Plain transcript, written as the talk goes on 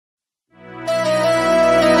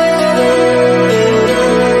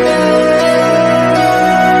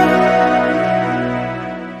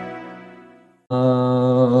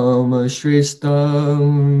Shrestam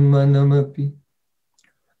Manamapi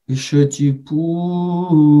Ishachi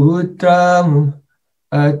Putram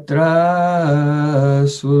Atra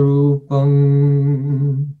Surupam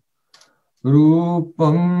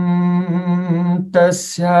Rupam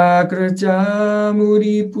Tasya Kraja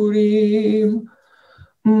Muripurim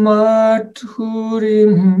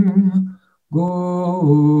Mathurim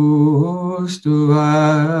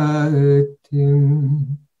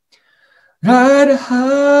Gostuvatim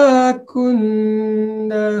Radha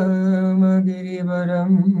Kunda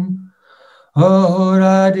Magirivaram O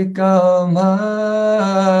Radhika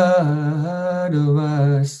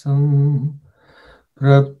Madhuvasam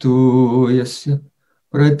Prapto Yasya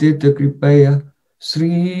Pratita Kripaya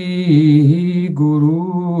Sri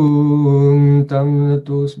Guru Tam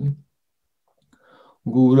Natosmi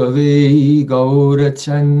Gurave Gaura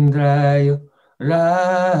Chandraya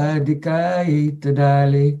Radhikaya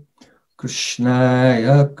Tadale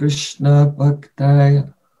Krishnaya Krishna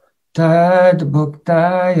Bhaktaya Tad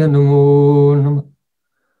Bhaktaya Namo Namah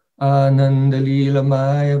Ananda Lila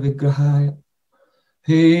Maya Vigrahaya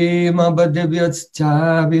Hema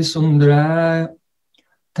Bhadevyatschavi Sundaraya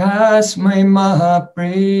Tasmai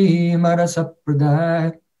Mahaprema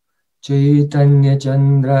Rasapradaya Chaitanya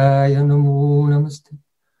Chandraya Namo Namaste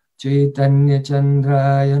Chaitanya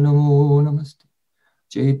Chandraya Namo Namaste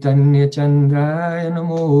Chaitanya Chandraya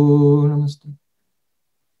Namo Namaste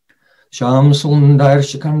Sham Sundar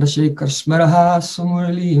Shikanda Shekhar Smaraha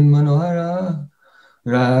Sumurli Manohara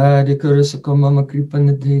Radhika Rasakamama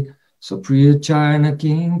Kripanadhe Supriya Charna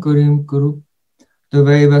King Kurim Kuru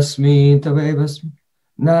Tavaivasmi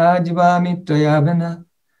Najivami Tayavana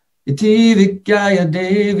Iti Vikyaya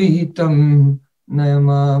Devi Tam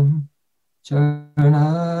Nayamam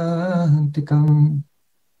Charnantikam.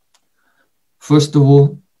 First of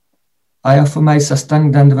all, I offer my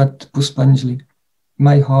Sastang Dandavat Puspanjali,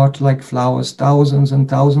 my heart like flowers, thousands and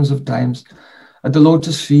thousands of times, at the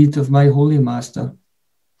lotus feet of my holy master,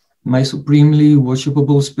 my supremely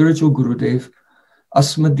worshipable spiritual Gurudev,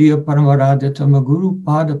 Asmadiya Paramaradya Tamaguru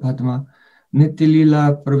Pada Padma,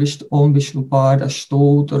 Nitilila Pravishta Om Vishnupad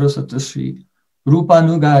Ashtotara Satasri,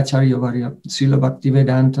 Rupanuga Acharya Varya, Srila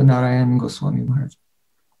Bhaktivedanta Narayana Goswami Maharaj.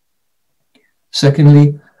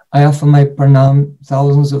 Secondly, I offer my pranam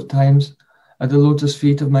thousands of times at the lotus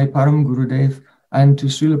feet of my Param Gurudev and to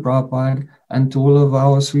Srila Prabhupada and to all of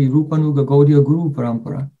our Sri Rupanuga Gaudiya Guru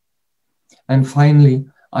Parampara. And finally,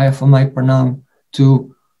 I offer my pranam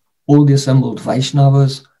to all the assembled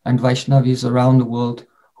Vaishnavas and Vaishnavis around the world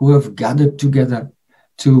who have gathered together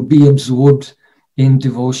to be absorbed in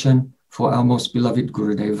devotion for our most beloved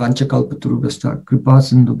Gurudev. Vanchakalpatarubhasta kripa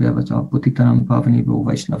sindhu bhyavata putitanam pavanebhyo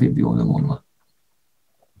Vaishnavebhyo namo namah.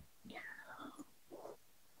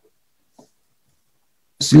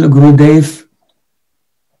 Srila Gurudev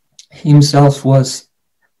himself was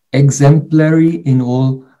exemplary in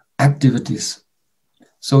all activities.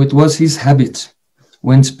 So it was his habit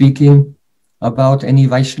when speaking about any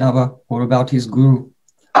Vaishnava or about his Guru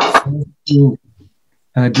to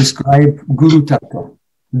describe Guru Tattva,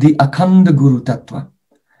 the Akhanda Guru Tattva,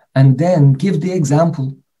 and then give the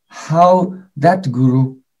example how that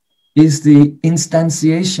Guru is the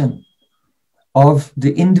instantiation of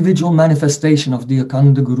the individual manifestation of the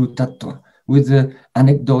Akhanda Guru Tattva with the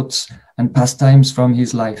anecdotes and pastimes from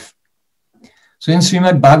his life. So in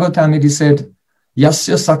Srimad Bhagavatam it is said,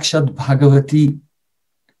 Yasya Sakshad Bhagavati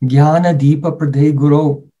Jnana Deepa Pradhe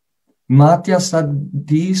Guru Matya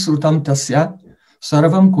Sadhi Srutam Tasya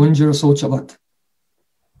Sarvam Kunjara Sochavat.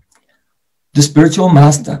 The spiritual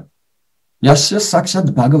master, Yasya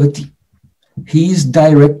Sakshad Bhagavati, he is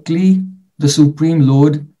directly the Supreme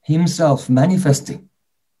Lord himself manifesting.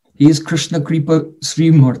 He is Krishna Kripa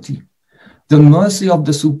Srimurti. The mercy of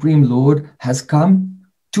the Supreme Lord has come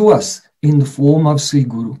to us in the form of Sri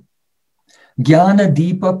Guru. Jnana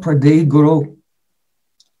Deepa Pradhe Guru.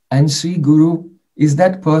 And Sri Guru is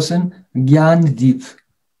that person, Jnana Deep,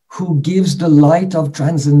 who gives the light of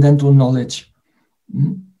transcendental knowledge.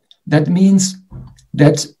 That means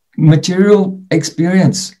that material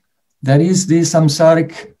experience, that is the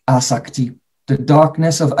samsaric asakti, the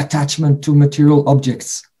darkness of attachment to material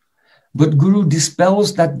objects. But Guru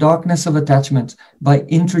dispels that darkness of attachment by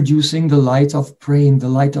introducing the light of praying, the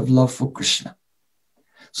light of love for Krishna.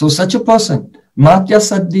 So such a person, Matya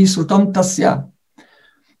Saddhi Srutam Tasya,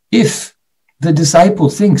 if the disciple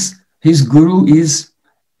thinks his Guru is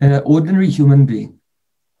an ordinary human being,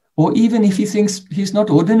 or even if he thinks he's not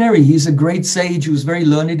ordinary, he's a great sage who's very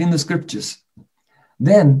learned in the scriptures,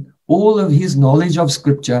 then all of his knowledge of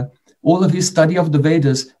scripture, all of his study of the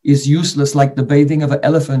Vedas is useless, like the bathing of an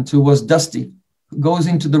elephant who was dusty, goes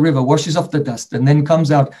into the river, washes off the dust, and then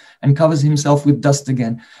comes out and covers himself with dust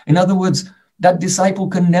again. In other words, that disciple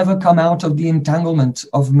can never come out of the entanglement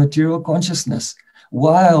of material consciousness,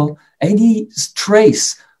 while any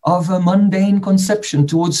trace of a mundane conception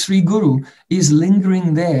towards Sri Guru is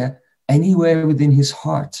lingering there anywhere within his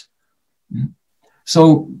heart.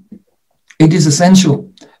 So it is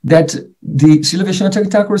essential that the Srila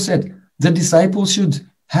Vishwanath Thakur said, the disciple should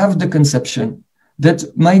have the conception that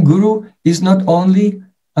my Guru is not only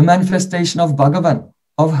a manifestation of Bhagavan,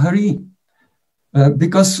 of Hari,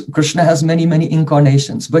 because Krishna has many, many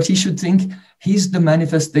incarnations, but he should think he's the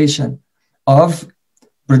manifestation of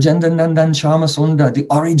Brajendanandan Shama Sundar, the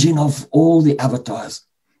origin of all the avatars.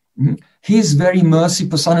 His very mercy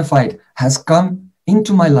personified has come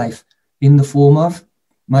into my life in the form of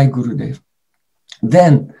my Gurudev.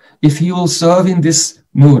 Then, if he will serve in this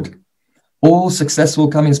mood, all success will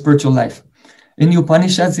come in spiritual life. In the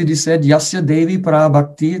Upanishads, it is said, Yasya Devi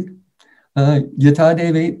Parabhakti Yata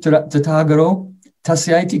Devi Tathagaro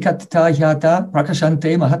Tasyaiti Katita Hyata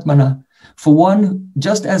Prakashante Mahatmana. For one,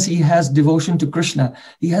 just as he has devotion to Krishna,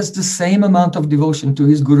 he has the same amount of devotion to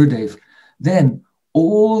his Gurudev. Then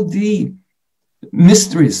all the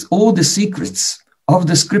mysteries, all the secrets of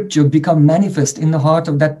the scripture become manifest in the heart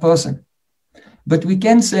of that person. But we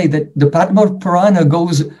can say that the Padma Purana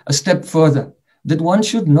goes a step further, that one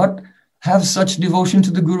should not have such devotion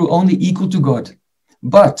to the Guru only equal to God.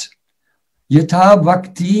 But Yatha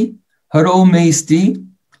Bhakti Haro Meisti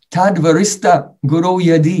Tadvarista Guru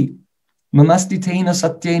Yadi Mamastitena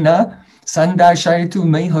Satyena Sandashayatu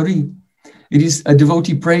Mei Hari. It is a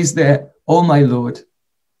devotee prays there, oh my Lord,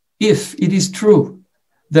 if it is true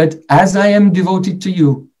that as I am devoted to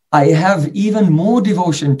you, I have even more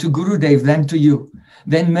devotion to Gurudev than to you,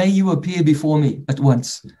 then may you appear before me at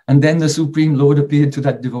once. And then the Supreme Lord appeared to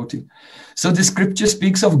that devotee. So the scripture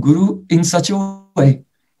speaks of Guru in such a way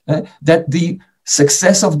that the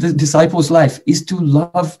success of the disciple's life is to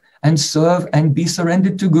love and serve and be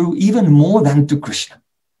surrendered to Guru even more than to Krishna.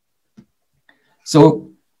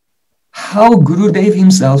 So how Gurudev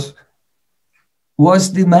himself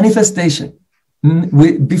was the manifestation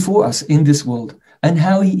before us in this world, and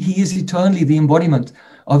how he is eternally the embodiment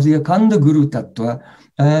of the Akhanda Guru Tattva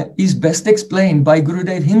is best explained by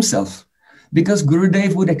Gurudev himself, because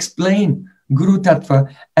Gurudev would explain Guru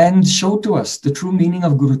Tattva and show to us the true meaning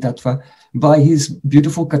of Guru Tattva by his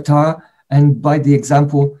beautiful katha and by the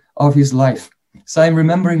example of his life. So I'm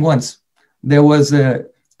remembering once there was a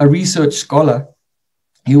research scholar.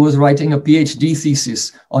 He was writing a PhD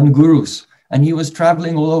thesis on gurus, and he was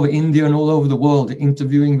traveling all over India and all over the world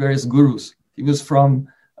interviewing various gurus. He was from,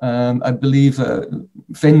 I believe,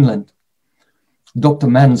 Finland, Dr.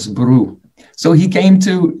 Mans Guru. So he came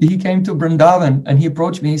to Vrindavan, and he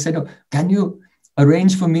approached me. He said, oh, can you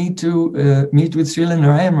arrange for me to meet with Srila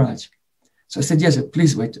Narayana? So I said, yes,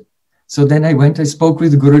 please wait. So then I went, I spoke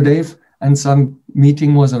with Gurudev, and some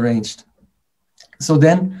meeting was arranged. So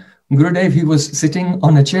then Gurudev, he was sitting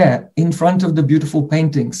on a chair in front of the beautiful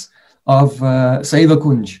paintings of Saiva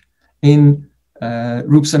Kunj in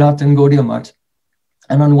Rup Sanatan Gaudiya Math.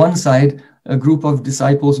 And on one side, a group of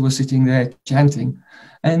disciples were sitting there chanting.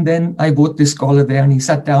 And then I brought this scholar there, and he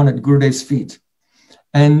sat down at Gurudev's feet.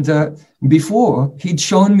 And before, he'd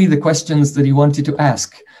shown me the questions that he wanted to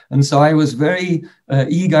ask. And so I was very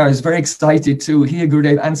eager, I was very excited to hear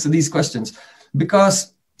Gurudev answer these questions,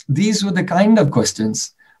 because these were the kind of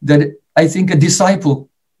questions that I think a disciple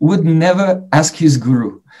would never ask his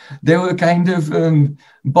Guru. They were kind of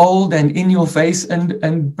bold and in your face,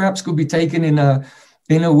 and perhaps could be taken in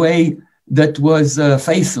a way that was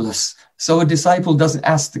faithless. So a disciple doesn't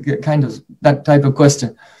ask that type of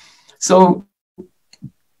question. So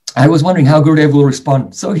I was wondering how Gurudev will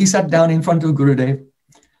respond. So he sat down in front of Gurudev,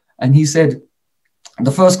 and he said,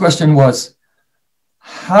 the first question was,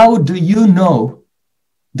 how do you know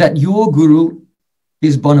that your Guru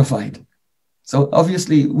is bona fide? So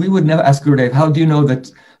obviously, we would never ask Gurudev, how do you know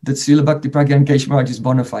that Srila Bhakti Pragyan Kesh Maharaj is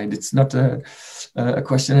bona fide? It's not a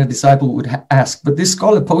question a disciple would ask. But this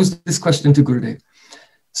scholar posed this question to Gurudev.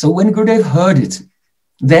 So when Gurudev heard it,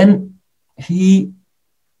 then he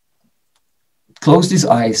closed his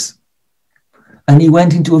eyes, and he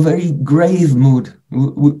went into a very grave mood.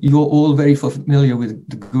 You're all very familiar with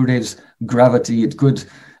the Gurudev's gravity. It could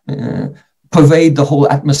pervade the whole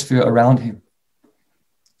atmosphere around him.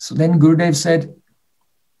 So then Gurudev said,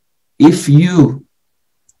 if you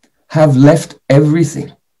have left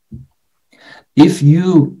everything, if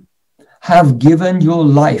you have given your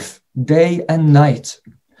life day and night,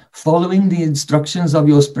 following the instructions of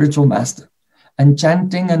your spiritual master and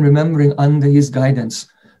chanting and remembering under his guidance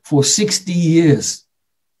for 60 years,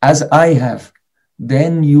 as I have,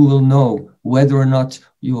 then you will know whether or not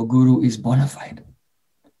your guru is bona fide.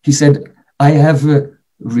 He said, I have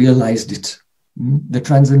realized it, the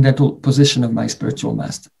transcendental position of my spiritual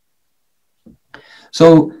master.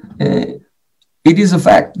 So it is a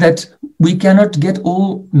fact that we cannot get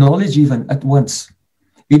all knowledge even at once.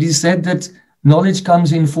 It is said that knowledge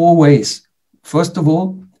comes in 4 ways. First of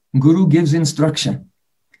all, guru gives instruction.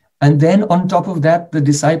 And then on top of that, the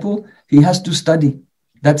disciple, he has to study.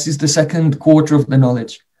 That is the second quarter of the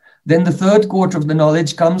knowledge. Then the third quarter of the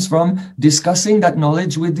knowledge comes from discussing that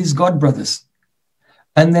knowledge with his god brothers.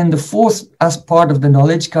 And then the fourth as part of the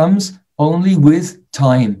knowledge comes only with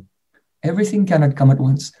time. Everything cannot come at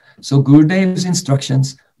once. So Gurudev's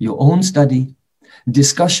instructions, your own study,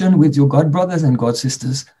 discussion with your god brothers and god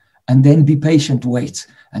sisters, and then be patient, wait,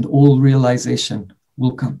 and all realization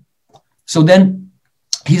will come. So then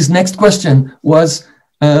his next question was,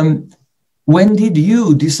 when did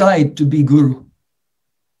you decide to be guru?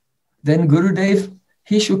 Then Gurudev,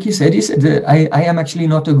 he shook his head. He said, I am actually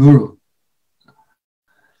not a guru.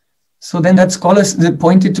 So then that scholar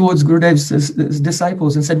pointed towards Gurudev's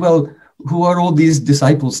disciples and said, well, who are all these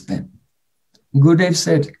disciples then? Gurudev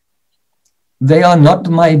said, they are not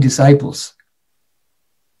my disciples.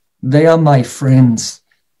 They are my friends.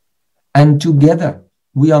 And together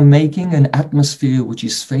we are making an atmosphere which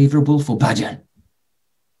is favorable for bhajan.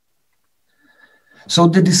 So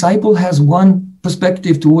the disciple has one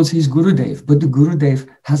perspective towards his Gurudev, but the Gurudev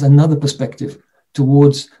has another perspective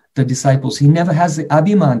towards the disciples. He never has the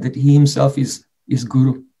abhiman that he himself is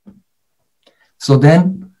guru. So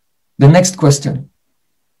then the next question.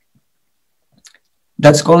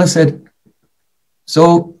 That scholar said,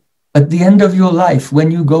 so at the end of your life,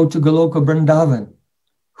 when you go to Goloka Vrindavan,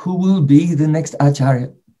 who will be the next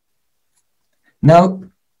Acharya? Now,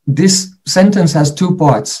 this sentence has 2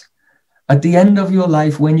 parts. At the end of your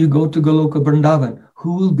life, when you go to Goloka Vrindavan,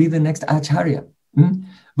 who will be the next Acharya?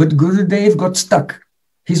 But Gurudev got stuck.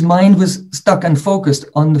 His mind was stuck and focused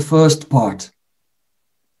on the first part.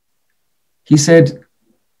 He said,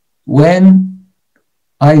 when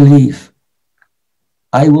I leave,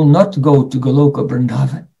 I will not go to Goloka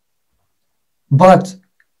Vrindavan. But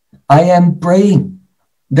I am praying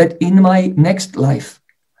that in my next life,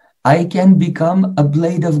 I can become a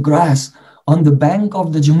blade of grass on the bank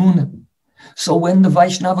of the Jamuna. So when the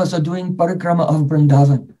Vaishnavas are doing parikrama of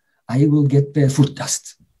Vrindavan, I will get their foot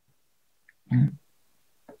dust.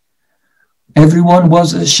 Everyone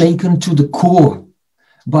was shaken to the core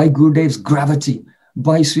by Gurudev's gravity,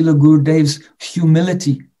 by Srila Gurudev's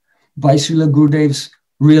humility, by Srila Gurudev's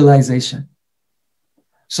realization.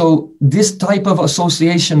 So this type of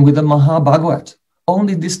association with the Mahabhagavat,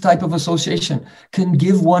 only this type of association can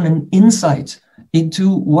give one an insight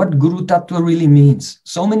into what Guru Tattva really means.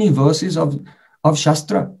 So many verses of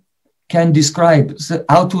Shastra can describe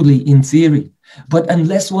outwardly in theory, but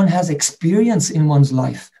unless one has experience in one's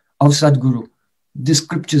life of Sadguru, the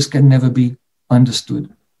scriptures can never be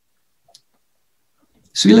understood.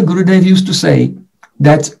 Srila Gurudev used to say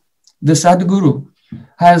that the Sadguru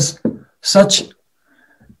has such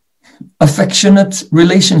affectionate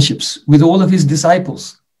relationships with all of his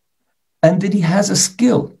disciples, and that he has a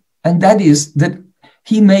skill, and that is that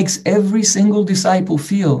he makes every single disciple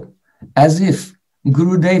feel as if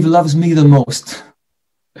Gurudev loves me the most.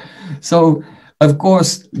 So, of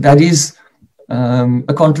course, that is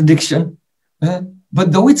a contradiction.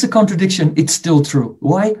 But though it's a contradiction, it's still true.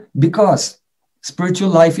 Why? Because spiritual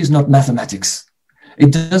life is not mathematics.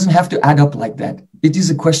 It doesn't have to add up like that. It is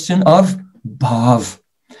a question of bhav.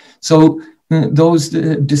 So those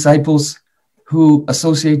disciples who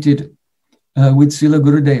associated with Srila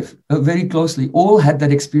Gurudev very closely all had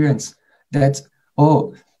that experience that,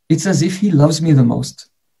 oh, it's as if he loves me the most.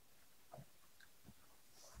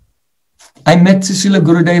 I met Srila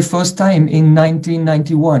Gurudev first time in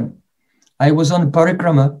 1991. I was on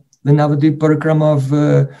parikrama, the Navadvip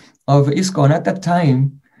parikrama of ISKCON. At that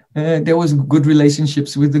time, there was good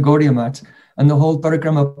relationships with the Gaudiya Math, and the whole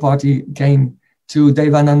parikrama party came to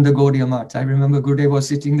Devananda Gaudiya Math. I remember Gurudev was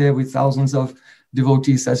sitting there with thousands of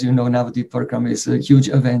devotees. As you know, Navadvip parikrama is a huge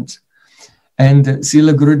event. And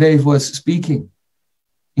Srila Gurudev was speaking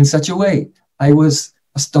in such a way. I was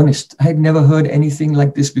astonished. I had never heard anything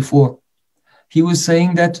like this before. He was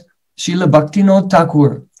saying that Srila Bhaktivinoda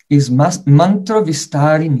Thakur is mantra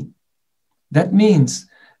vistarini. That means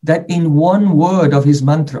that in one word of his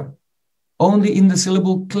mantra, only in the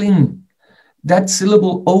syllable kling, that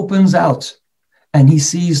syllable opens out and he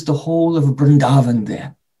sees the whole of Vrindavan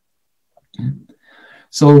there.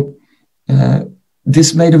 So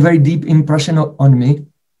this made a very deep impression on me.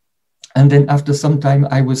 And then after some time,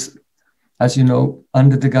 I was as you know,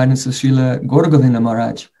 under the guidance of Srila Gauragovinda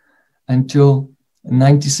Maharaj, until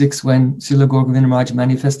 96, when Srila Gauragovinda Maharaj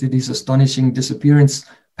manifested his astonishing disappearance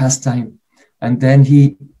pastime. And then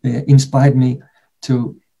he inspired me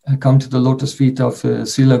to come to the lotus feet of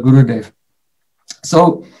Srila Gurudev.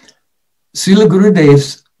 So Srila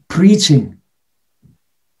Gurudev's preaching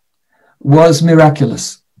was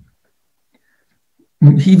miraculous.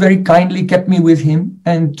 He very kindly kept me with him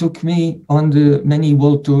and took me on the many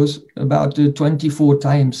world tours. About 24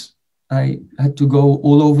 times I had to go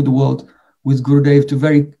all over the world with Gurudev to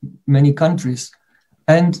very many countries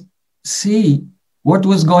and see what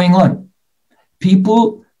was going on.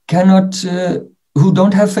 People cannot, who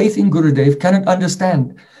don't have faith in Gurudev, cannot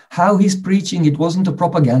understand how he's preaching. It wasn't a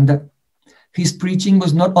propaganda. His preaching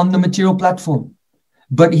was not on the material platform,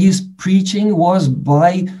 but his preaching was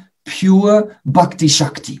by pure bhakti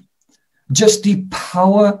shakti, just the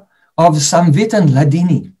power of Samvit and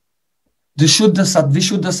Ladini. The Shuddha Sat,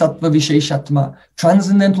 Vishuddha Sattva Visheshatma,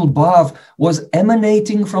 transcendental bhav was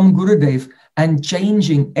emanating from Gurudev and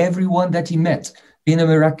changing everyone that he met in a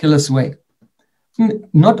miraculous way.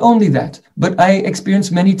 Not only that, but I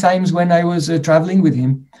experienced many times when I was traveling with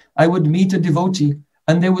him, I would meet a devotee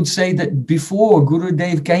and they would say that before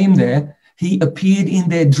Gurudev came there, he appeared in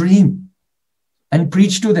their dream and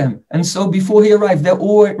preached to them. And so before he arrived, they're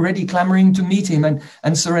already clamoring to meet him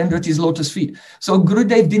and surrender at his lotus feet. So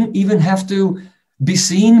Gurudev didn't even have to be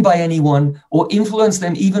seen by anyone or influence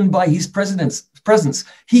them even by his presence.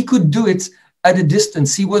 He could do it at a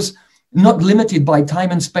distance. He was not limited by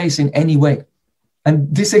time and space in any way.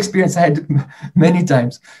 And this experience I had many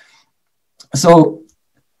times. So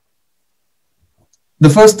the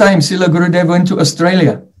first time Srila Gurudev went to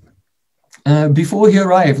Australia, before he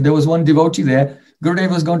arrived, there was one devotee there.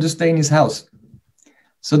 Gurudev was going to stay in his house.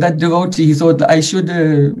 So that devotee, he thought I should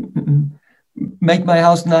make my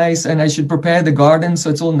house nice and I should prepare the garden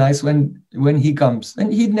so it's all nice when he comes.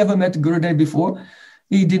 And he'd never met Gurudev before.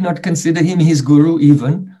 He did not consider him his guru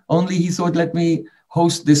even. Only he thought, let me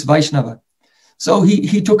host this Vaishnava. So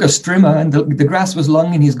he took a strimmer, and the grass was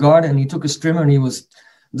long in his garden. He took a strimmer and he was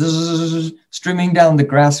trimming down the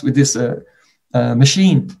grass with this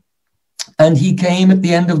machine. And he came at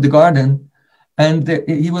the end of the garden, and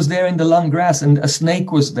he was there in the long grass, and a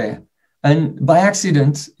snake was there. And by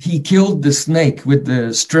accident, he killed the snake with the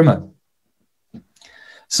strimmer.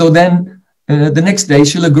 So then the next day,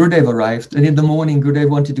 Srila Gurudev arrived, and in the morning, Gurudev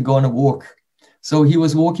wanted to go on a walk. So he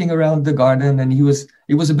was walking around the garden, and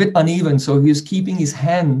it was a bit uneven, so he was keeping his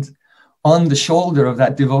hand on the shoulder of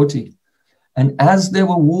that devotee. And as they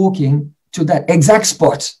were walking to that exact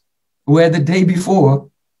spot where the day before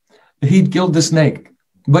he'd killed the snake,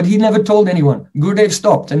 but he never told anyone. Gurudev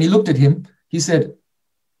stopped and he looked at him. He said,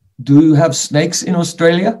 "Do you have snakes in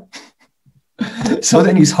Australia?" So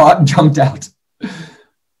then his heart jumped out.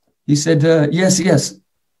 He said, yes,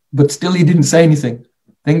 but still he didn't say anything.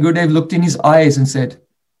 Then Gurudev looked in his eyes and said,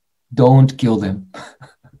 "Don't kill them."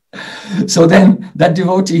 So then that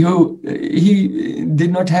devotee he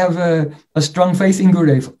did not have a strong faith in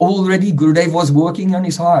Gurudev. Already Gurudev was working on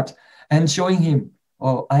his heart and showing him,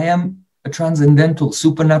 "Oh, I am a transcendental,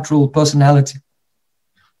 supernatural personality."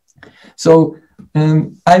 So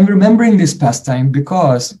I'm remembering this pastime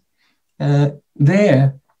because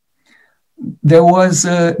there was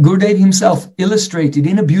Gurudev himself illustrated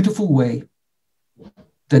in a beautiful way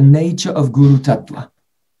the nature of Guru Tattva.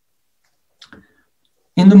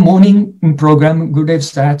 In the morning program, Gurudev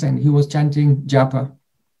sat and he was chanting japa,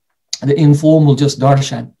 the informal just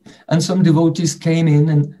darshan. And some devotees came in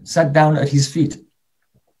and sat down at his feet.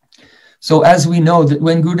 So as we know that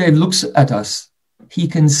when Gurudev looks at us, he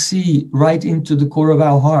can see right into the core of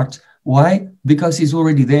our heart. Why? Because he's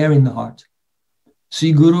already there in the heart.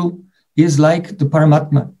 Sri Guru is like the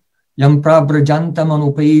Paramatma. Yam prabrajantam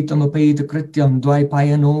anupaitam apaita krityam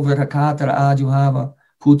dvaipayano virakatara ajuhava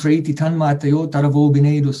putreti tanmatayo taravo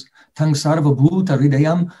binedus tang sarva bhuta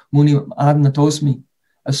hridayam muni adnatosmi.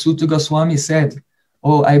 As Sutta Goswami said,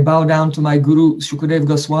 "Oh, I bow down to my Guru Shukadev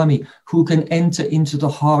Goswami, who can enter into the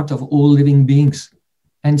heart of all living beings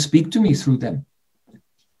and speak to me through them."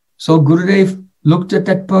 So Gurudev looked at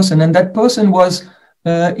that person, and that person was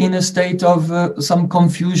in a state of some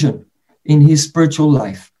confusion in his spiritual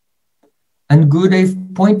life. And Gurudev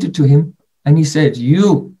pointed to him and he said,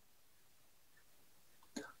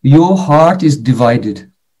 your heart is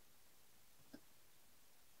divided."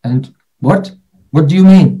 And what? What do you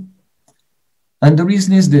mean? And the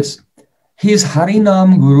reason is this. His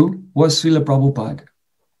Harinam Guru was Srila Prabhupada.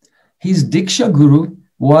 His Diksha Guru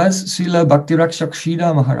was Srila Bhaktirakshak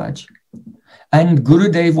Srila Maharaj. And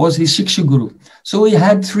Gurudev was his Shiksha Guru. So he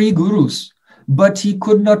had three gurus. but he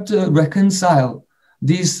could not reconcile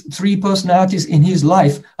these three personalities in his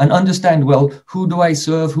life and understand, well, who do I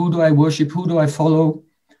serve, who do I worship, who do I follow?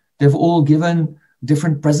 They've all given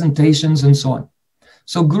different presentations and so on.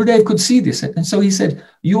 So Gurudev could see this. And so he said,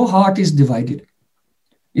 your heart is divided.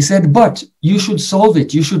 He said, but you should solve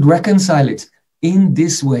it. You should reconcile it in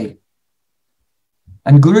this way.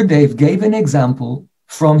 And Gurudev gave an example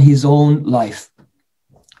from his own life.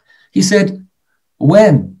 He said,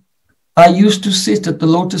 when I used to sit at the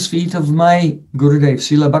lotus feet of my Gurudev,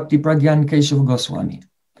 Srila Bhakti Pragyan Keshav Goswami,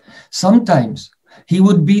 sometimes he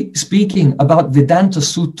would be speaking about Vedanta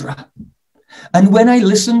Sutra. And when I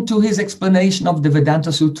listened to his explanation of the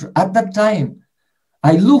Vedanta Sutra, at that time,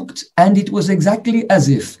 I looked and it was exactly as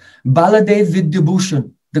if Baladev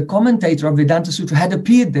Vidyabhushan, the commentator of Vedanta Sutra, had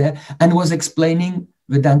appeared there and was explaining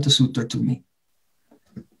Vedanta Sutra to me.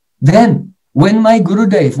 Then, when my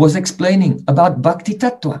Gurudev was explaining about Bhakti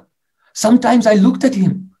Tattva, sometimes I looked at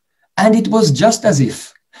him and it was just as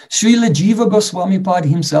if Srila Jiva Goswami Pad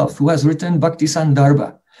himself, who has written Bhakti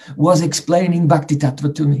Sandarbha, was explaining Bhakti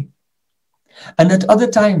Tattva to me. And at other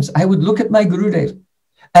times, I would look at my Gurudev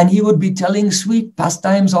and he would be telling sweet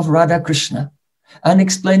pastimes of Radha Krishna and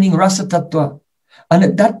explaining Rasa Tattva. And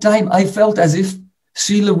at that time, I felt as if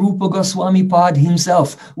Srila Rupa Goswami Pad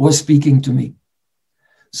himself was speaking to me.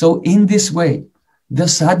 So in this way, the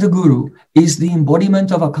Sadhguru is the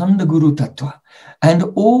embodiment of Akhanda Guru Tattva. And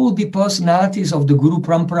all the personalities of the Guru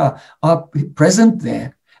Parampara are present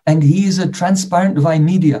there. And he is a transparent divine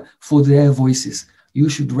media for their voices. You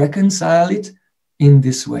should reconcile it in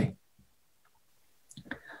this way.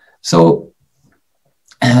 So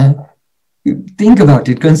think about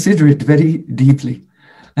it, consider it very deeply.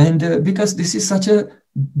 And because this is such a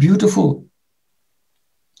beautiful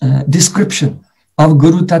description of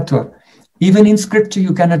Guru Tattva. Even in scripture,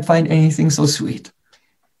 you cannot find anything so sweet.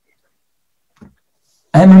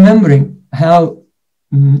 I'm remembering how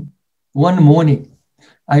one morning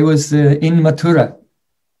I was in Mathura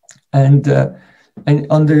and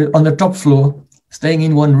on the top floor, staying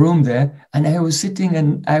in one room there, and I was sitting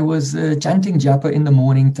and I was chanting japa in the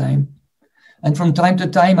morning time. And from time to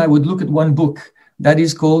time, I would look at one book that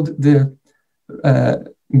is called the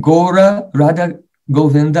Gora Radha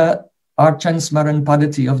Govinda Archan Smaran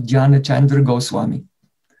Padati of Jnana Chandra Goswami.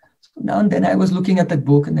 So now and then I was looking at that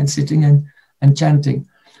book and then sitting and chanting.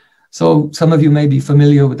 So some of you may be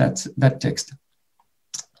familiar with that text.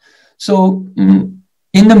 So in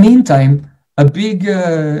the meantime, a big,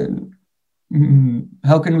 how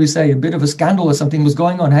can we say, a bit of a scandal or something was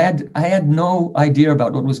going on. I had no idea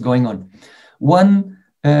about what was going on. One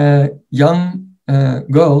young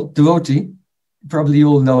girl, devotee, probably you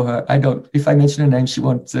all know her. I don't, if I mention her name, she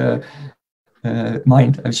won't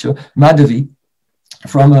mind, I'm sure. Madhavi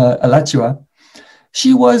from Alachua.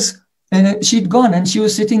 She'd gone and she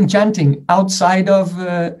was sitting chanting outside of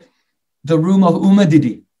the room of Uma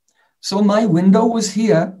Didi. So my window was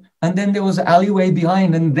here, and then there was an alleyway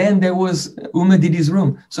behind, and then there was Uma Didi's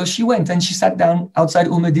room. So she went and she sat down outside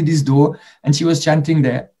Uma Didi's door, and she was chanting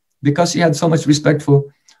there because she had so much respect for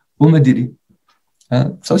Uma Didi.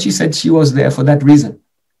 So she said she was there for that reason.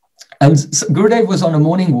 And Gurudev was on a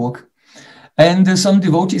morning walk, and some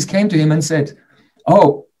devotees came to him and said,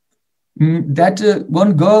 oh, that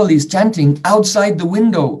one girl is chanting outside the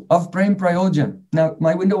window of Prem Prayojan. Now,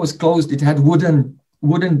 my window was closed. It had wooden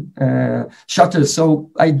shutters,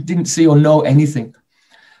 so I didn't see or know anything.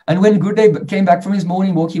 And when Gurudev came back from his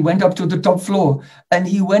morning walk, he went up to the top floor, and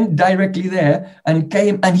he went directly there and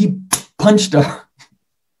came and he punched her,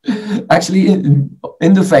 actually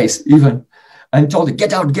in the face even, and told her,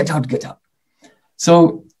 get out, get out, get out.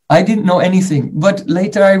 So I didn't know anything, but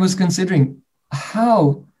later I was considering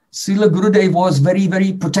how Srila Gurudev was very,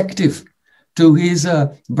 very protective to his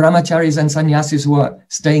brahmacharis and sannyasis who are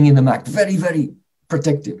staying in the mat. Very, very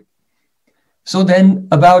protective. So then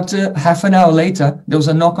about half an hour later, there was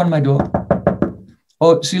a knock on my door.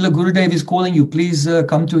 Oh, Srila Gurudev is calling you. Please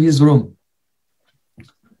come to his room.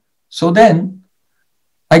 So then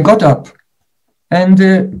I got up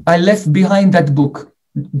and I left behind that book,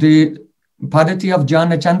 the Padati of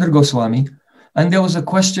Jnana Chandra Goswami. And there was a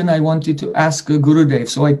question I wanted to ask Gurudev.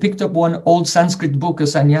 So I picked up one old Sanskrit book a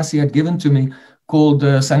sannyasi had given to me called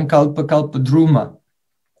Sankalpa Kalpa Druma.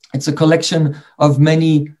 It's a collection of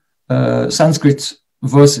many Sanskrit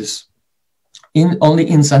verses, only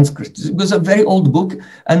in Sanskrit. It was a very old book,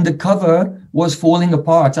 and the cover was falling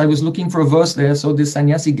apart. I was looking for a verse there, so this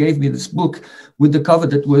sannyasi gave me this book with the cover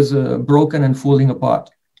that was broken and falling apart.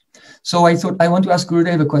 So I thought, I want to ask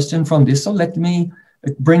Gurudev a question from this, so let me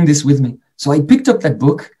bring this with me. So I picked up that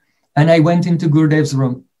book, and I went into Gurudev's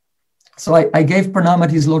room. So I gave pranam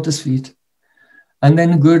at his lotus feet. And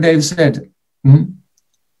then Gurudev said,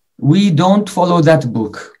 we don't follow that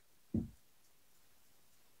book.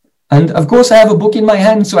 And of course I have a book in my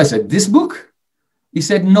hand. So I said, this book? He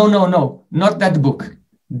said, no, not that book.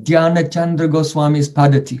 Dhyana Chandra Goswami's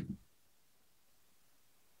Padati.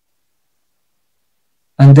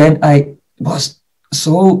 And then I was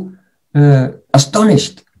so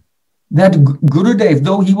astonished that Gurudev,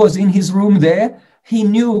 though he was in his room there, he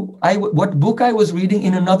knew what book I was reading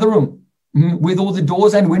in another room with all the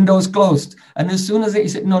doors and windows closed. And as soon as he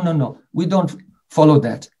said, no, we don't follow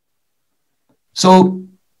that. So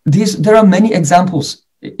there are many examples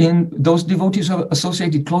in those devotees who are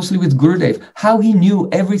associated closely with Gurudev, how he knew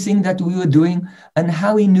everything that we were doing and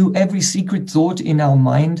how he knew every secret thought in our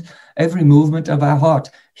mind, every movement of our heart.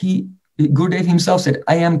 Gurudev himself said,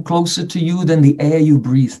 I am closer to you than the air you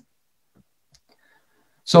breathe.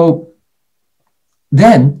 So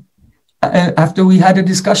then, after we had a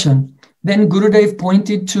discussion, then Gurudev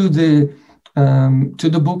pointed to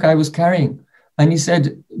the book I was carrying. And he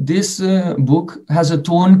said, this book has a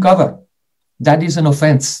torn cover. That is an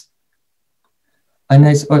offense. And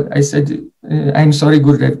I said, I'm sorry,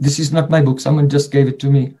 Gurudev, this is not my book. Someone just gave it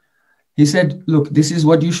to me. He said, look, this is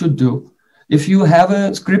what you should do. If you have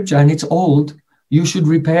a scripture and it's old, you should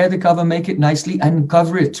repair the cover, make it nicely, and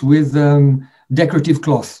cover it with decorative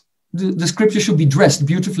cloth. The scripture should be dressed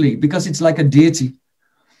beautifully because it's like a deity.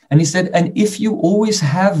 And he said, and if you always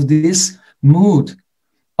have this mood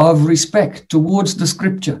of respect towards the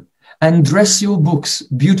scripture and dress your books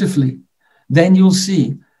beautifully, then you'll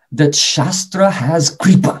see that Shastra has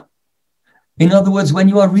kripa. In other words, when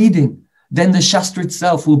you are reading, then the Shastra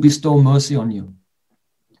itself will bestow mercy on you.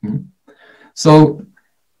 So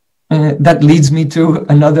that leads me to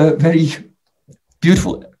another very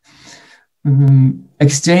beautiful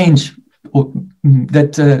exchange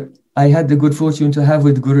that I had the good fortune to have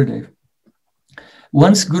with Gurudev.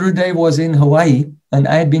 Once Gurudev was in Hawaii and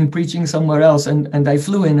I had been preaching somewhere else and I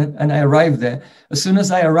flew in and I arrived there. As soon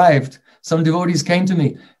as I arrived, some devotees came to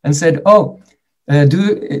me and said,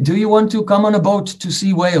 do you want to come on a boat to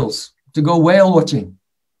see whales, to go whale watching?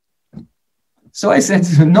 So I said,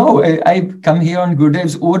 no, I come here on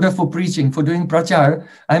Gurudev's order for preaching, for doing prachar.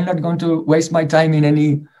 I'm not going to waste my time in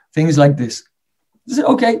any things like this. He said,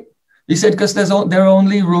 okay. He said, because there are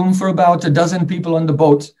only room for about a dozen people on the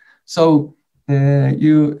boat. So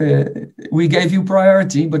we gave you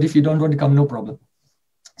priority, but if you don't want to come, no problem.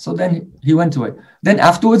 So then he went away. Then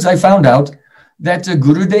afterwards, I found out that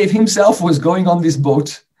Gurudev himself was going on this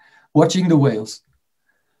boat, watching the whales.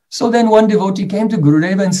 So then one devotee came to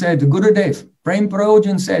Gurudev and said, Gurudev, Prem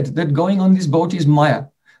Prayojan said that going on this boat is Maya,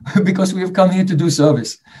 because we have come here to do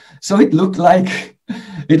service. So it looked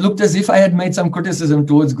as if I had made some criticism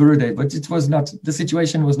towards Gurudev, but it was not, the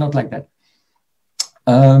situation was not like that.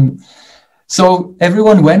 So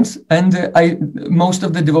everyone went, and most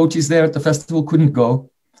of the devotees there at the festival couldn't go.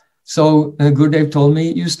 So Gurudev told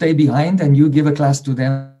me, you stay behind and you give a class to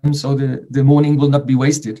them so the morning will not be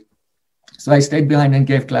wasted. So I stayed behind and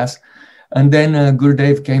gave class. And then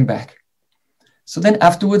Gurudev came back. So then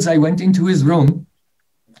afterwards, I went into his room.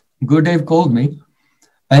 Gurudev called me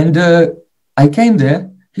and I came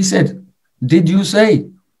there. He said, did you say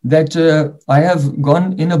that I have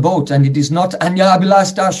gone in a boat and it is not anya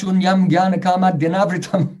abhilashta shunyam jnana kama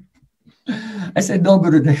dhinavritam? I said, no,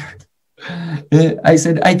 Gurudev. I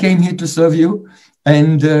said, I came here to serve you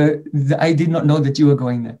and I did not know that you were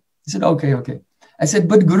going there. He said, okay. I said,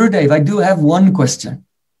 but Gurudev, I do have one question.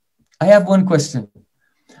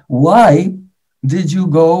 Why did you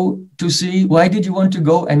want to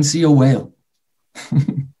go and see a whale?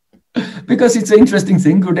 Because it's an interesting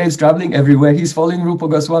thing. Gurudev's traveling everywhere. He's following Rupa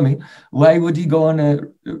Goswami. Why would he go on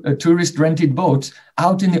a tourist rented boat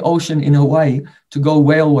out in the ocean in Hawaii to go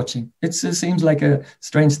whale watching? It seems like a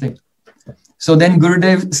strange thing. So then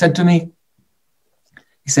Gurudev said to me,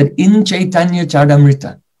 he said, in Chaitanya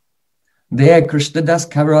Chardamrita, there Krishnadas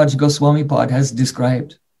Kaviraj Goswami Pad has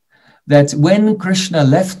described that when Krishna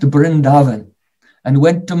left Vrindavan and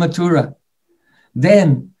went to Mathura,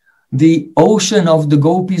 then the ocean of the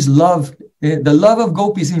gopis' love, the love of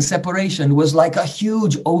gopis in separation was like a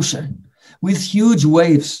huge ocean with huge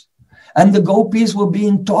waves. And the gopis were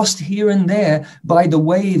being tossed here and there by the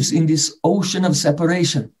waves in this ocean of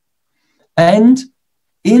separation. And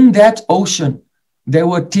in that ocean, there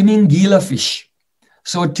were timingila fish.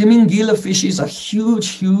 So a timingila fish is a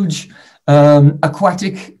huge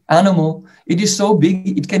aquatic animal. It is so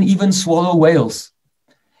big, it can even swallow whales.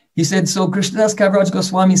 He said, so Krishnadas Kaviraj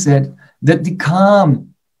Goswami said that the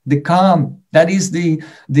calm, that is the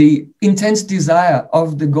intense desire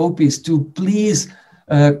of the gopis to please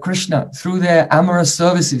Krishna through their amorous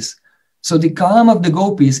services, So the calm of the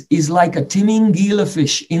gopis is like a teeming gila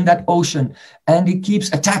fish in that ocean, and it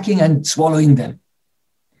keeps attacking and swallowing them.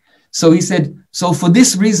 So he said, so for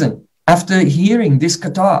this reason, after hearing this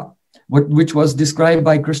katha, which was described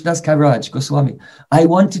by Krishnadas Kaviraj Goswami, I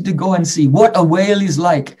wanted to go and see what a whale is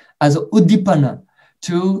like as a uddipana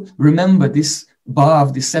to remember this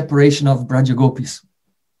bhav, this separation of Braja Gopis.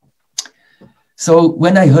 So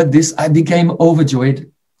when I heard this, I became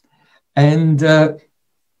overjoyed. And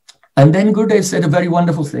then Gurudev said a very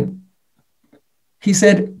wonderful thing. He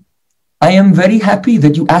said, I am very happy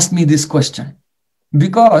that you asked me this question,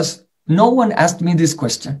 because no one asked me this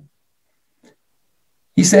question.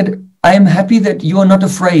 He said, I am happy that you are not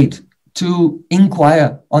afraid to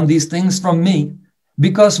inquire on these things from me,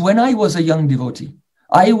 because when I was a young devotee,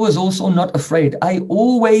 I was also not afraid. I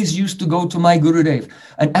always used to go to my Gurudev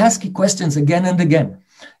and ask questions again and again.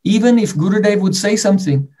 Even if Gurudev would say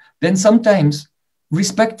something, then sometimes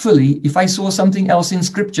respectfully, if I saw something else in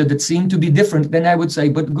scripture that seemed to be different, then I would say,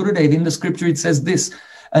 but Gurudev, in the scripture it says this.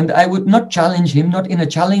 And I would not challenge him, not in a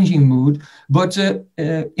challenging mood, but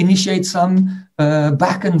initiate some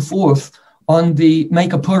back and forth on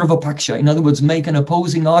make a purva paksha. In other words, make an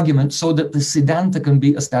opposing argument so that the siddhanta can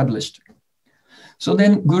be established. So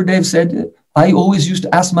then Gurudev said, I always used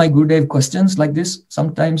to ask my Gurudev questions like this,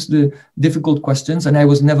 sometimes the difficult questions, and I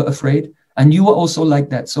was never afraid. And you were also like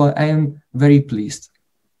that. So I am very pleased.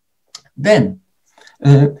 Then,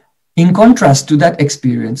 in contrast to that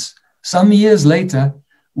experience, some years later,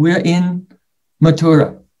 we're in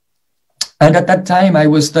Mathura. And at that time, I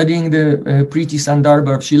was studying the Priti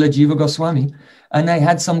Sandarbha of Srila Jiva Goswami, and I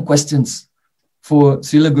had some questions for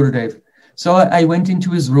Srila Gurudev. So I went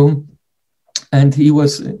into his room, and he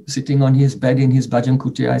was sitting on his bed in his bhajan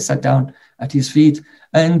kutir. I sat down at his feet,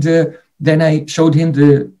 and then I showed him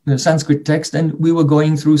the Sanskrit text, and we were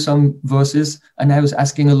going through some verses, and I was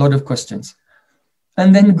asking a lot of questions.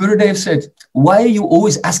 And then Gurudev said, why are you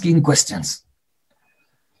always asking questions?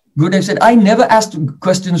 Gurudev said, I never asked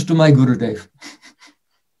questions to my Gurudev.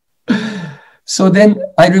 So then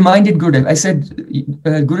I reminded Gurudev, I said,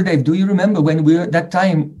 Gurudev, do you remember when that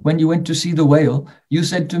time when you went to see the whale, you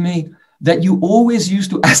said to me that you always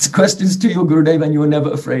used to ask questions to your Gurudev and you were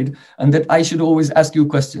never afraid, and that I should always ask you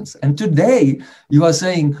questions. And today you are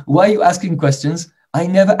saying, why are you asking questions? I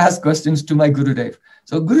never ask questions to my Gurudev.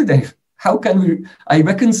 So Gurudev, how can I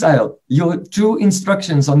reconcile your two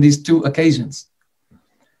instructions on these two occasions?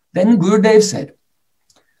 Then Gurudev said,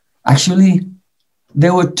 actually,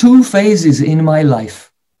 there were two phases in my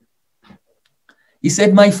life. He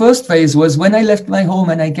said, my first phase was when I left my home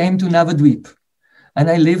and I came to Navadvip, and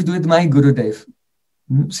I lived with my Gurudev,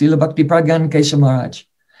 Srila Bhakti Pragyan Kesha Maharaj.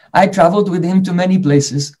 I traveled with him to many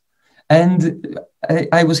places, and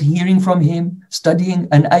I was hearing from him, studying,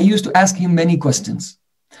 and I used to ask him many questions.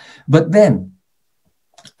 But then,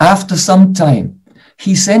 after some time,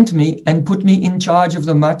 he sent me and put me in charge of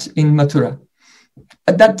the mat in Mathura.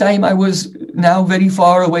 At that time, I was now very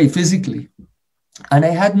far away physically, and I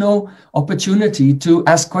had no opportunity to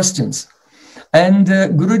ask questions. And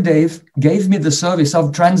Gurudev gave me the service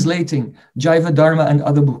of translating Jaiva Dharma and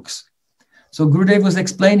other books. So Gurudev was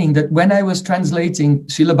explaining that when I was translating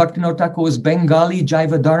Srila Bhaktivinoda Thakur's Bengali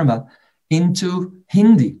Jaiva Dharma into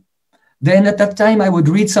Hindi, then at that time I would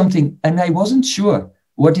read something and I wasn't sure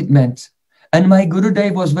what it meant. And my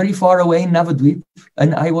Gurudev was very far away in Navadvip,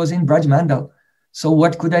 and I was in Braj Mandal. So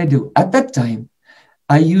what could I do? At that time,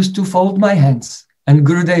 I used to fold my hands, and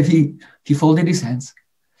Gurudev, he folded his hands.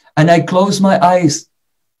 And I closed my eyes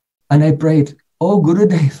and I prayed, oh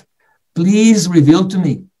Gurudev, please reveal to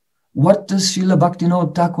me, what does Srila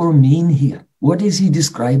Bhaktivinoda Thakur mean here? What is he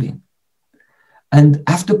describing? And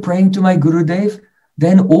after praying to my Gurudev,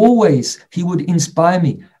 then always he would inspire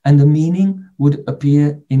me and the meaning would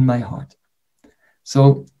appear in my heart.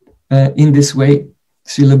 So in this way,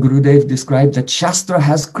 Srila Gurudev described that Shastra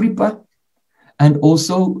has kripa, and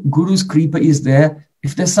also Guru's kripa is there.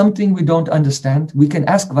 If there's something we don't understand, we can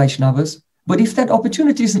ask Vaishnavas. But if that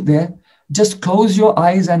opportunity isn't there, just close your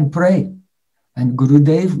eyes and pray. And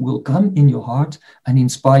Gurudev will come in your heart and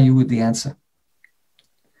inspire you with the answer.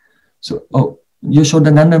 So,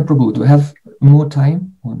 Yashodanandan Prabhu, do we have more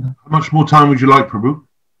time or not? How much more time would you like, Prabhu?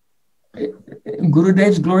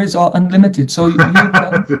 Gurudev's glories are unlimited. So you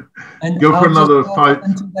come and go for another 5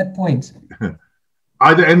 until that point.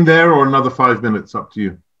 Either end there or another 5 minutes, up to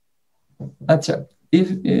you. Achha.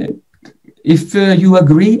 If you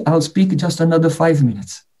agree, I'll speak just another 5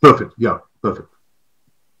 minutes. Perfect. Yeah, perfect.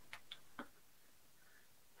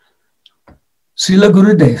 Srila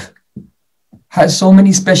Gurudev has so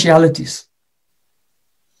many specialities.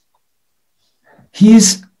 He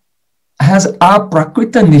has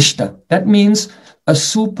aprakrita nishta. That means a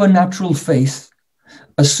supernatural faith,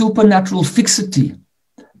 a supernatural fixity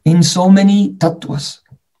in so many tattvas.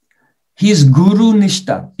 His guru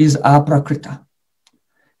nishta is aprakrita.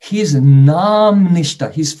 His nam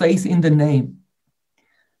nishta, his faith in the name.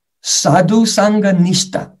 Sadhu sangha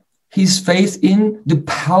nishta, his faith in the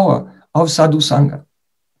power of sadhu sangha.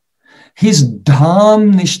 His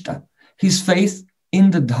dham nishta, his faith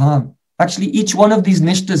in the dham. Actually, each one of these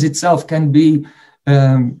nishtas itself can be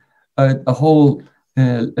a whole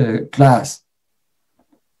class.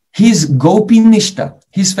 His gopi nishta,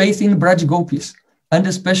 his faith in Braj gopis, and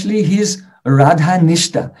especially his radha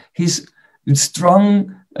nishta, his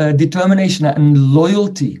strong determination and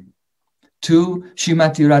loyalty to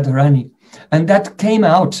Srimati Radharani. And that came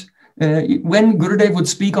out when Gurudev would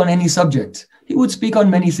speak on any subject. He would speak on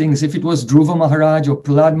many things, if it was Dhruva Maharaj or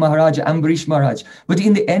Prahlad Maharaj, Ambarish Maharaj. But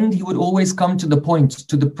in the end, he would always come to the point,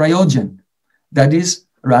 to the Prayojan, that is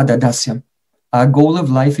Radha Dasyam. Our goal of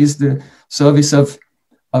life is the service of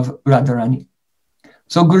Radharani.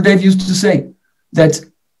 So Gurudev used to say that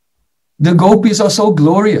the gopis are so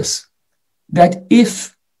glorious that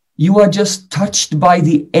if you are just touched by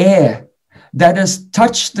the air that has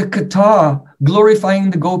touched the katar, glorifying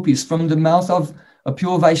the gopis from the mouth of a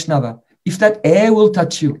pure Vaishnava, if that air will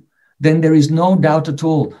touch you, then there is no doubt at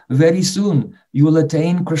all, very soon you will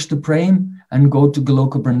attain Krishna Prem and go to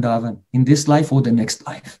Goloka Vrindavan in this life or the next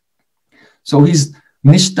life. So his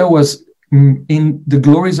nishta was in the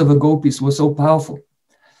glories of the gopis was so powerful.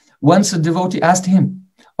 Once a devotee asked him,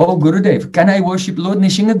 "Oh Gurudev, can I worship Lord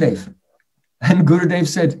Nishingadev?" And Gurudev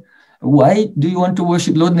said, "Why do you want to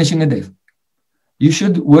worship Lord Nishingadev? You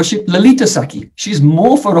should worship Lalita Sakhi. She's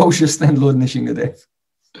more ferocious than Lord Nishingadev."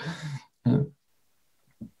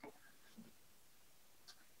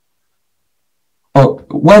 Oh,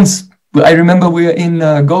 once, I remember we were in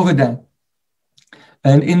Govardhan.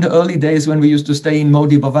 And in the early days when we used to stay in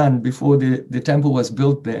Modi Bhavan before the temple was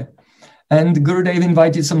built there. And Gurudev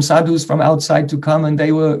invited some sadhus from outside to come and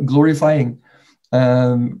they were glorifying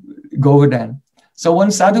Govardhan. So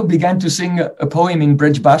one sadhu began to sing a poem in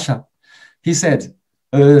Braj Bhasha. He said,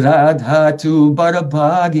 "Radha tu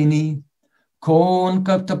barabhagini, kon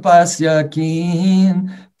kap tapasya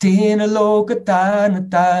kin, tin loka tana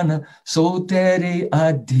tana, so tere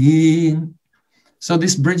adhin." So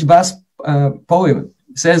this Braj Bhasha poem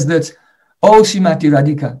says that, "Oh Srimati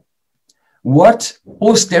Radhika, what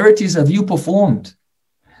austerities have you performed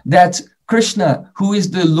that Krishna, who is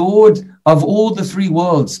the Lord of all the three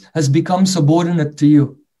worlds, has become subordinate to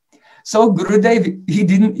you?" So Gurudev, he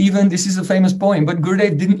didn't even, this is a famous poem, but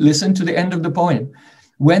Gurudev didn't listen to the end of the poem.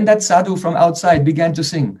 When that sadhu from outside began to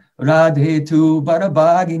sing, "Radhe tu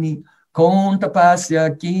barabhagini, kon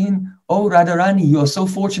tapasya kin," "Oh Radharani, you are so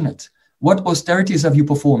fortunate. What austerities have you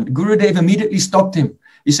performed?" Gurudev immediately stopped him.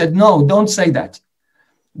 He said, "No, don't say that.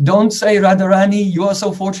 Don't say, Radharani, you are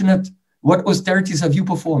so fortunate. What austerities have you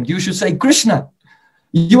performed? You should say, Krishna,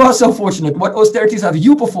 you are so fortunate. What austerities have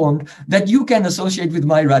you performed that you can associate with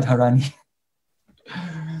my Radharani?"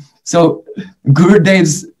 So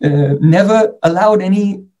Gurudev's never allowed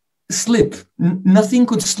any slip. Nothing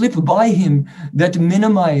could slip by him that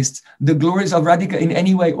minimized the glories of Radhika in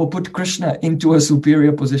any way or put Krishna into a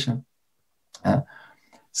superior position.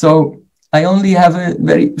 So I only have a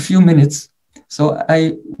very few minutes. So I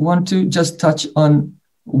want to just touch on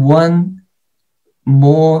one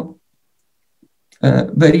more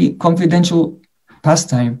very confidential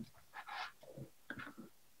pastime.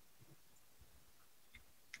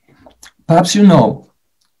 Perhaps you know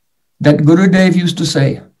that Gurudev used to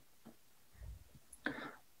say,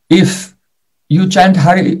 if you chant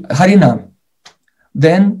Harinam,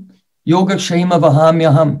 then Yoga Kshema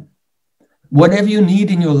Vahamyaham, whatever you need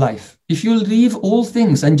in your life, if you leave all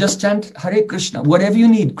things and just chant Hare Krishna, whatever you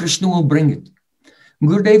need, Krishna will bring it.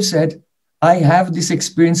 Gurudev said, I have this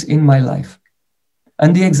experience in my life.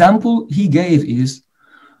 And the example he gave is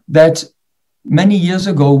that many years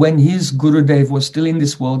ago, when his Gurudev was still in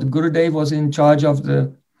this world, Gurudev was in charge of the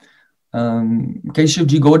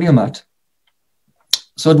Keshavji Gaudiya Math.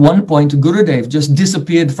 So at one point, Gurudev just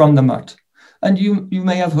disappeared from the Math. And you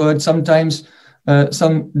may have heard sometimes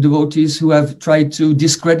some devotees who have tried to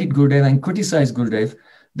discredit Gurudev and criticize Gurudev,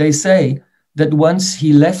 they say that once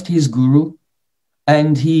he left his guru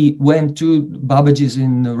and he went to Babaji's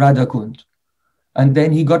in Radhakund, and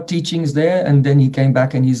then he got teachings there, and then he came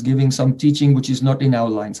back and he's giving some teaching which is not in our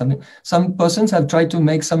line. Some persons have tried to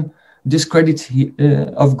make some discredit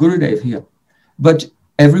of Gurudev here. But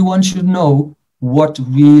everyone should know what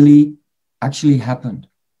really actually happened.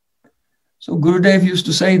 So Gurudev used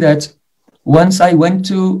to say that once I went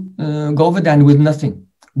to Govardhan with nothing.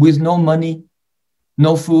 with no money,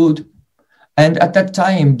 no food. And at that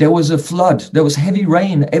time, there was a flood. There was heavy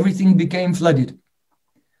rain. Everything became flooded.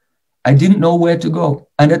 I didn't know where to go.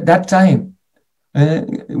 And at that time,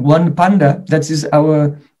 one panda, that is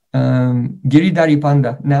our Giridhari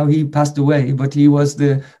Panda. Now he passed away, but he was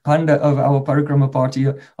the Panda of our Parikrama party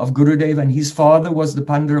of Gurudev, and his father was the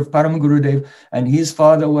Panda of Param Gurudev, and his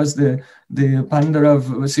father was the Panda of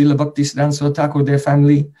Srila Bhaktisiddhanta Saraswati Thakur, their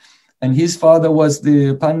family, and his father was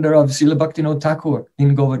the Panda of Srila Bhaktivinoda Thakur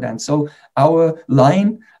in Govardhan. So our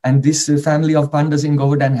line and this family of Pandas in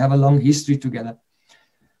Govardhan have a long history together.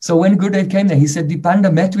 So when Gurudev came there, he said, the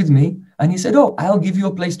Panda met with me, and he said, oh, I'll give you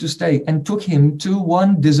a place to stay, and took him to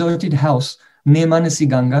one deserted house near Manasi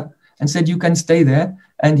Ganga and said, you can stay there.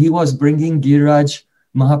 And he was bringing Giriraj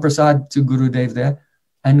Mahaprasad to Gurudev there.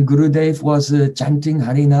 And Gurudev was chanting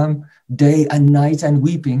Harinam day and night and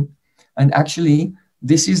weeping. And actually,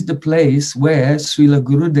 this is the place where Srila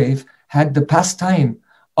Gurudev had the pastime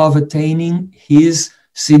of attaining his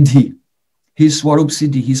siddhi, his Swarup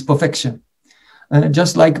siddhi, his perfection.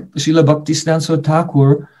 Just like Srila Bhaktisiddhanta Saraswati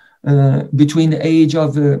Thakur, between the age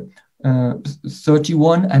of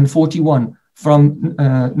 31 and 41, from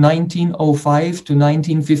 1905 to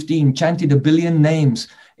 1915, chanted 1 billion names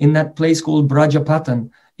in that place called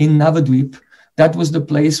Brajapatan in Navadvip. That was the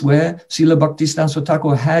place where Srila Bhaktisiddhanta Saraswati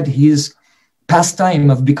Thakur had his pastime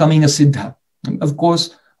of becoming a siddha. Of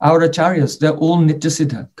course, our acharyas, they're all nitya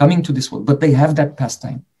siddha, coming to this world, but they have that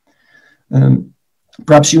pastime.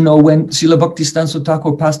 Perhaps you know, when Srila Bhaktisiddhanta Saraswati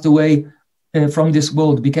Thakur passed away from this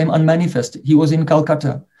world, became unmanifest, he was in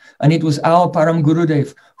Calcutta. And it was our Param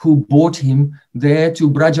Gurudev who brought him there to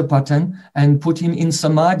Brajapatan and put him in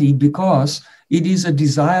Samadhi, because it is a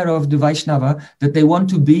desire of the Vaishnava that they want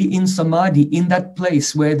to be in Samadhi in that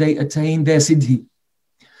place where they attain their siddhi.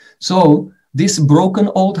 So this broken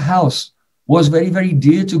old house was very, very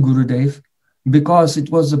dear to Gurudev, because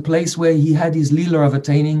it was a place where he had his leela of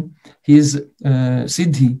attaining his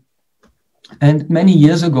siddhi. And many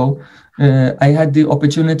years ago, I had the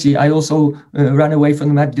opportunity, I also ran away from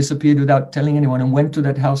the mat, disappeared without telling anyone, and went to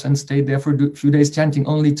that house and stayed there for a few days chanting,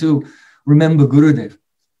 only to remember Gurudev.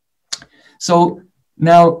 So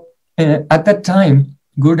now, at that time,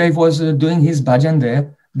 Gurudev was doing his bhajan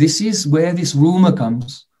there. This is where this rumor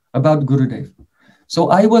comes about Gurudev.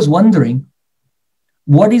 So I was wondering,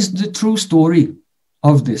 what is the true story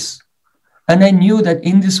of this? And I knew that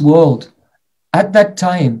in this world, at that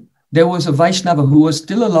time, there was a Vaishnava who was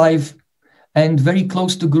still alive and very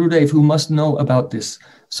close to Gurudev who must know about this.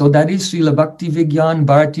 So that is Srila Bhakti Vigyan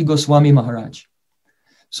Bharati Goswami Maharaj.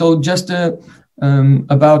 So just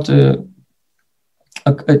about a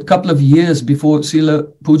couple of years before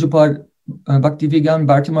Srila Pujapad Bhakti Vigyan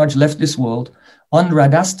Bharati Maharaj left this world, on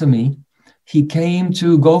Radhastami, he came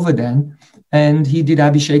to Govardhan and he did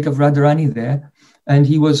Abhishek of Radharani there. And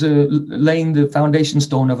he was laying the foundation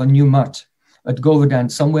stone of a new mutt at Govardhan,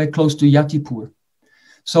 somewhere close to Yatipur.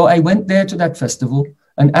 So I went there to that festival,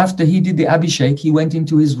 and after he did the Abhishek, he went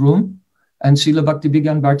into his room, and Srila Bhakti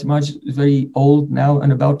Vigyan Bharati Maharaj is very old now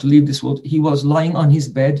and about to leave this world. He was lying on his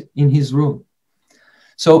bed in his room.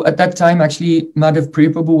 So at that time, actually, Madhav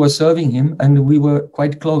Priyaprabhu was serving him, and we were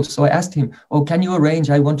quite close. So I asked him, oh, can you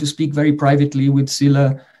arrange? I want to speak very privately with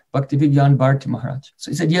Srila Bhakti Vigyan Bharati Maharaj.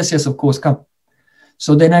 So he said, yes, yes, of course, come.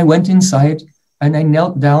 So then I went inside, and I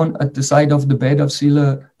knelt down at the side of the bed of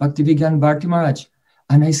Srila Bhakti Vigyan Bharati Maharaj.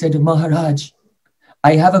 And I said, Maharaj,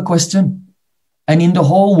 I have a question. And in the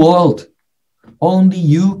whole world, only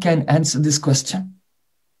you can answer this question.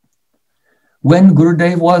 When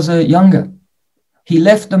Gurudev was younger, he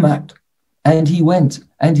left the mat and he went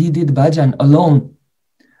and he did bhajan alone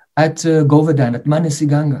at Govardhan, at Manasi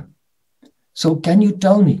Ganga. So can you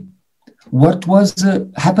tell me what was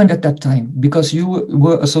happened at that time? Because you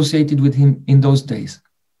were associated with him in those days.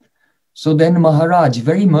 So then Maharaj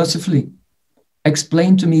very mercifully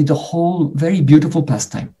explained to me the whole very beautiful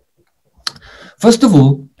pastime. First of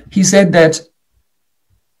all, he said that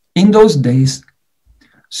in those days,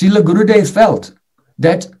 Srila Gurudev felt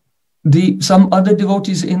that some other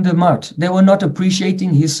devotees in the mat, they were not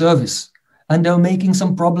appreciating his service, and they were making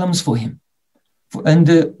some problems for him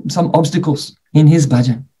and some obstacles in his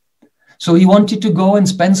bhajan. So he wanted to go and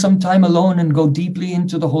spend some time alone and go deeply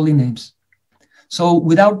into the holy names. So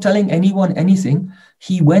without telling anyone anything,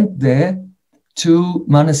 he went there to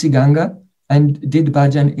Manasi Ganga and did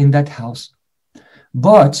bhajan in that house.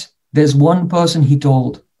 But there's one person he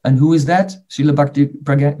told, and who is that? Srila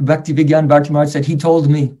Bhakti Vigyan Bharati Maharaj said, he told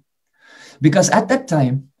me. Because at that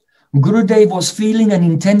time, Gurudev was feeling an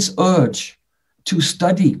intense urge to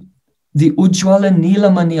study the Ujjwala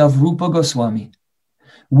Nilamani of Rupa Goswami.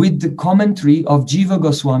 with the commentary of Jiva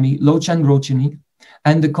Goswami, Lochan Rochini,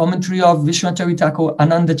 and the commentary of Vishwacharita Thakur,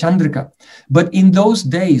 Ananda Chandrika. But in those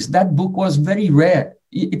days, that book was very rare.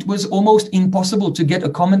 It was almost impossible to get a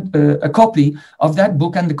copy of that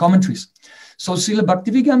book and the commentaries. So Srila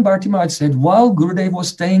Bhaktivedanta Bharati Maharaj said, while Gurudev was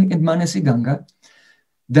staying in Manasi Ganga,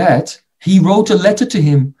 that he wrote a letter to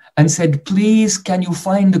him and said, please, can you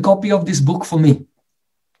find a copy of this book for me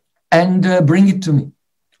and bring it to me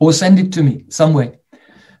or send it to me some way.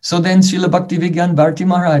 So then Srila Bhaktivedanta Bharati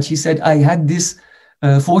Maharaj, he said, I had this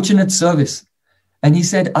fortunate service. And he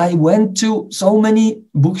said, I went to so many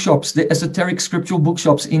bookshops, the esoteric scriptural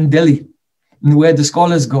bookshops in Delhi, where the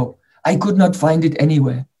scholars go. I could not find it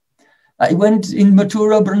anywhere. I went in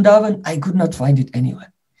Mathura, Vrindavan. I could not find it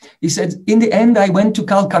anywhere. He said, in the end, I went to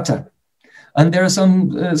Calcutta. And there are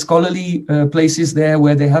some scholarly places there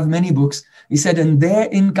where they have many books. He said, and there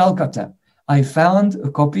in Calcutta, I found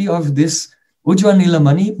a copy of this Ujjwa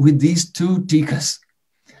Nilamani with these two tikas.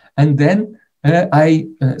 And then I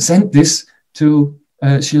sent this to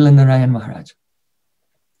Srila Narayana Maharaj.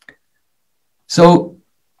 So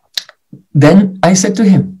then I said to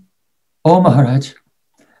him, oh Maharaj,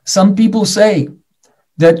 some people say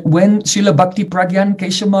that when Srila Bhakti Pragyan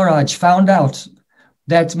Keshav Maharaj found out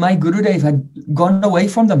that my Gurudev had gone away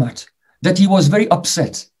from the mat, that he was very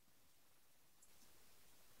upset.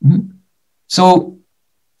 So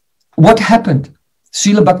what happened?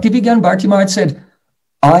 Srila Bhaktivedanta Bharati Maharaj said,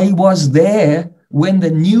 I was there when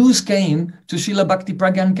the news came to Srila Bhakti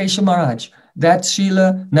Pragyan Keshav Maharaj that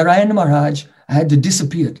Srila Narayana Maharaj had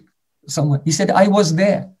disappeared somewhere. He said, I was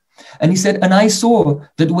there. And he said, and I saw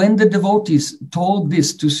that when the devotees told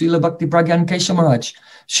this to Srila Bhakti Pragyan Keshav Maharaj,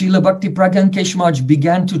 Srila Bhakti Pragyan Keshav Maharaj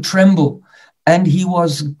began to tremble and he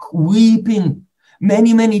was weeping.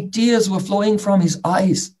 Many, many tears were flowing from his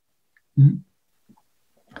eyes.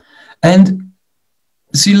 And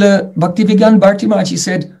Srila Bhaktivedanta Bharati Maharaj, he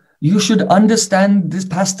said, you should understand this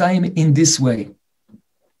pastime in this way.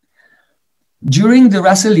 During the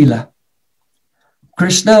Rasa Leela,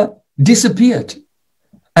 Krishna disappeared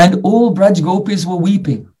and all Braj Gopis were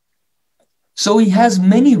weeping. So he has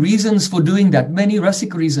many reasons for doing that, many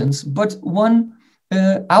rasic reasons. But one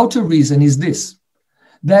outer reason is this,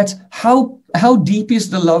 that how deep is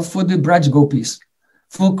the love for the Braj Gopis?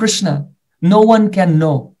 For Krishna, no one can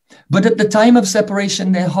know. But at the time of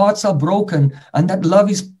separation, their hearts are broken and that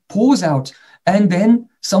love pours out. And then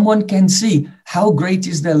someone can see how great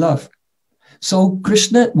is their love. So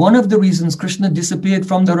Krishna, one of the reasons Krishna disappeared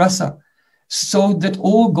from the rasa, so that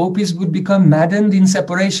all gopis would become maddened in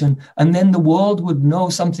separation, and then the world would know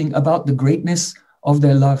something about the greatness of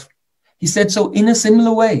their love. He said, so in a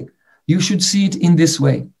similar way, you should see it in this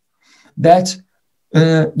way, that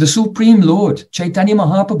the Supreme Lord, Chaitanya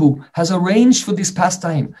Mahaprabhu, has arranged for this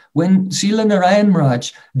pastime when Srila Narayana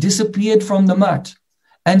Maharaj disappeared from the mat,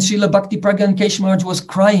 and Srila Bhakti Pragyan Keshav Maharaj was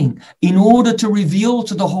crying in order to reveal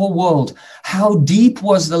to the whole world how deep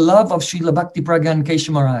was the love of Srila Bhakti Pragyan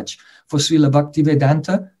Keshav Maharaj for Srila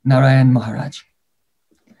Bhaktivedanta Narayan Maharaj.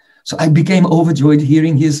 So I became overjoyed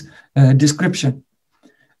hearing his description.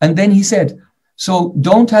 And then he said, so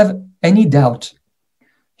don't have any doubt.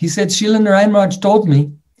 He said, Srila Narayan Maharaj told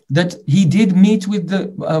me that he did meet with the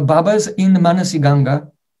Babas in the Manasi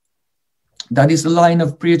Ganga. That is the line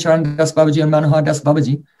of Priyacharan Das Babaji and Manohar Das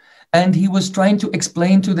Babaji. And he was trying to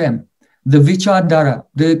explain to them the Vichardhara,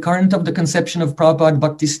 the current of the conception of Prabhupada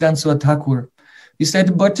Bhaktisiddhanta Thakur. He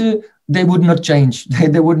said, but they would not change.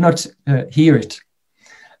 They would not hear it.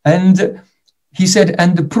 And he said,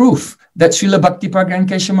 and the proof that Srila Bhakti Pragyan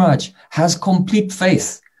Keshav Maharaj has complete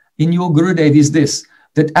faith in your Gurudev is this,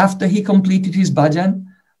 that after he completed his bhajan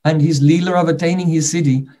and his leela of attaining his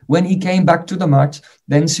siddhi, when he came back to the mat,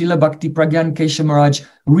 then Srila Bhakti Pragyan Keshav Maharaj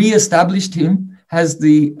re-established him as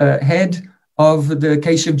the head of the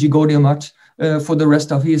Keshav Ji Gaudiya Mat for the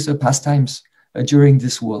rest of his pastimes during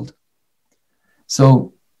this world.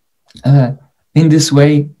 So in this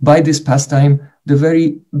way, by this pastime, the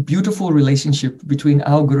very beautiful relationship between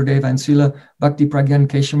our Gurudev and Srila Bhakti Pragyan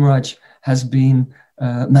Keshav Maharaj has been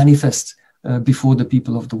manifest before the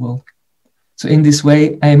people of the world. So in this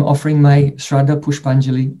way, I am offering my Shraddha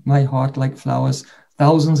Pushpanjali, my heart like flowers,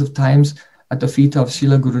 thousands of times at the feet of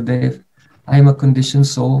Srila Gurudev. I am a conditioned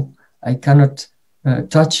soul. I cannot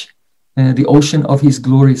touch the ocean of his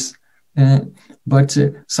glories, but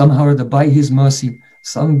somehow or other, by his mercy,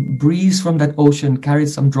 some breeze from that ocean carried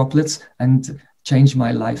some droplets and changed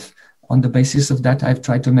my life. On the basis of that, I've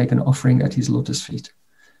tried to make an offering at his lotus feet.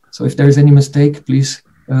 So if there is any mistake, please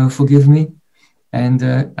forgive me.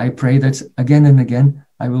 And I pray that again and again,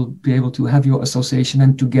 I will be able to have your association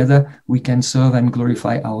and together we can serve and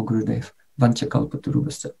glorify our Gurudev.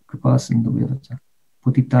 vanchakalpatarubhasya kripa sindhubhya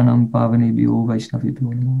patitanam pavanebhyo vaishnavebhyo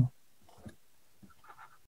namo.